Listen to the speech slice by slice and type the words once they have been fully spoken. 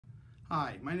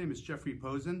Hi, my name is Jeffrey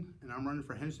Posin, and I'm running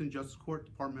for Henderson Justice Court,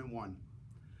 Department 1.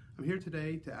 I'm here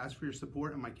today to ask for your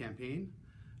support in my campaign.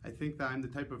 I think that I'm the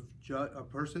type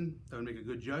of person that would make a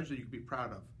good judge that you could be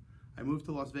proud of. I moved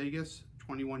to Las Vegas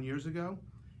 21 years ago,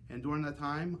 and during that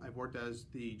time, I've worked as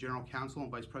the General Counsel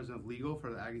and Vice President of Legal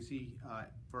for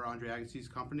Andre Agassi's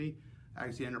company,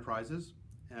 Agassi Enterprises,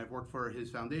 and I've worked for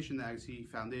his foundation, the Agassi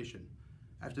Foundation.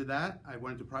 After that, I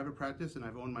went into private practice and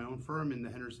I've owned my own firm in the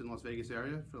Henderson, Las Vegas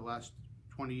area for the last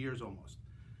 20 years almost.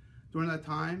 During that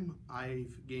time,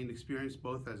 I've gained experience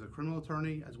both as a criminal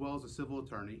attorney as well as a civil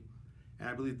attorney, and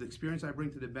I believe the experience I bring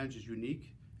to the bench is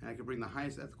unique, and I can bring the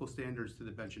highest ethical standards to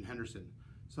the bench in Henderson.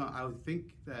 So I would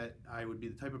think that I would be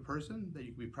the type of person that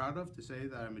you could be proud of to say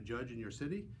that I'm a judge in your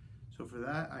city. So for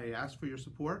that, I ask for your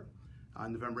support.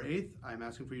 On November 8th, I'm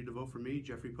asking for you to vote for me,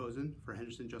 Jeffrey Posin, for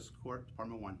Henderson Justice Court,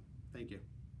 Department 1. Thank you.